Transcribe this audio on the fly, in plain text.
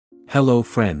Hello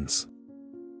friends.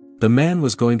 The man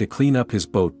was going to clean up his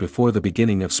boat before the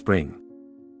beginning of spring.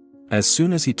 As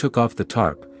soon as he took off the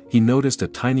tarp, he noticed a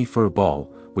tiny fur ball,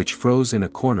 which froze in a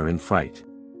corner in fright.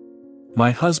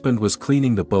 My husband was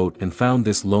cleaning the boat and found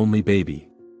this lonely baby.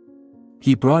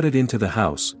 He brought it into the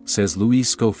house, says Louise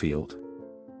Schofield.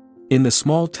 In the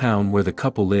small town where the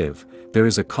couple live, there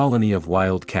is a colony of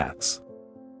wild cats.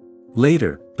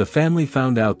 Later, the family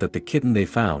found out that the kitten they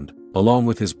found, along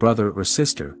with his brother or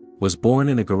sister, was born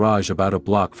in a garage about a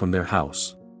block from their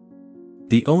house.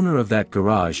 The owner of that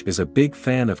garage is a big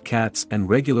fan of cats and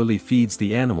regularly feeds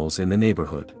the animals in the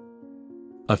neighborhood.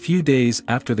 A few days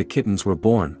after the kittens were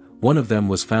born, one of them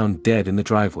was found dead in the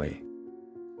driveway.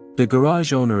 The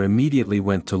garage owner immediately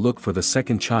went to look for the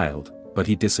second child, but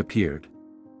he disappeared.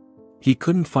 He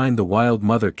couldn't find the wild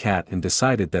mother cat and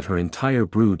decided that her entire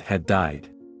brood had died.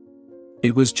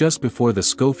 It was just before the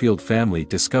Schofield family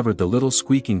discovered the little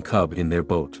squeaking cub in their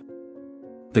boat.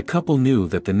 The couple knew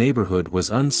that the neighborhood was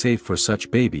unsafe for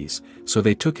such babies, so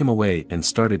they took him away and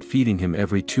started feeding him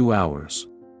every 2 hours.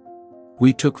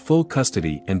 We took full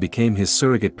custody and became his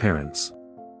surrogate parents.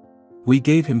 We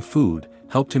gave him food,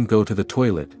 helped him go to the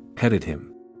toilet, petted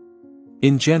him.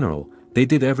 In general, they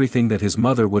did everything that his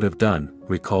mother would have done,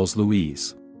 recalls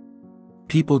Louise.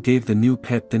 People gave the new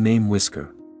pet the name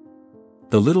Whisker.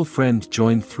 The little friend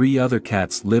joined 3 other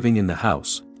cats living in the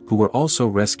house, who were also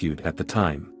rescued at the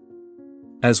time.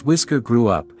 As Whisker grew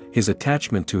up, his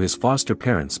attachment to his foster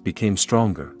parents became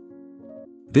stronger.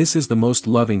 This is the most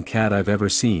loving cat I've ever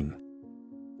seen.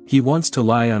 He wants to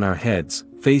lie on our heads,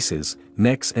 faces,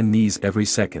 necks and knees every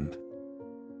second.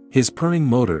 His purring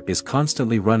motor is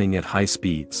constantly running at high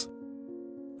speeds.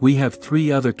 We have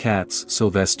 3 other cats,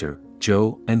 Sylvester,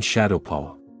 Joe and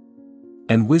Shadowpaw.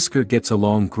 And Whisker gets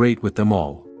along great with them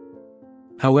all.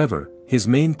 However, his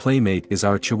main playmate is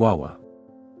our Chihuahua.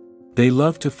 They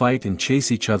love to fight and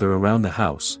chase each other around the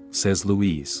house, says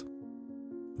Louise.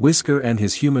 Whisker and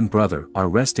his human brother are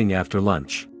resting after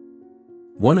lunch.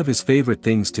 One of his favorite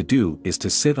things to do is to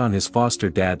sit on his foster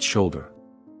dad's shoulder.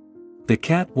 The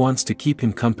cat wants to keep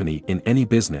him company in any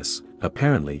business,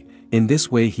 apparently. In this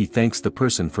way he thanks the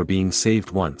person for being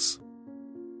saved once.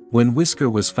 When Whisker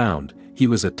was found, he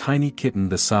was a tiny kitten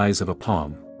the size of a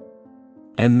palm.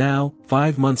 And now,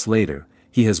 5 months later,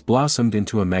 he has blossomed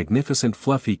into a magnificent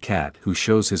fluffy cat who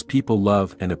shows his people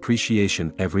love and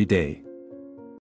appreciation every day.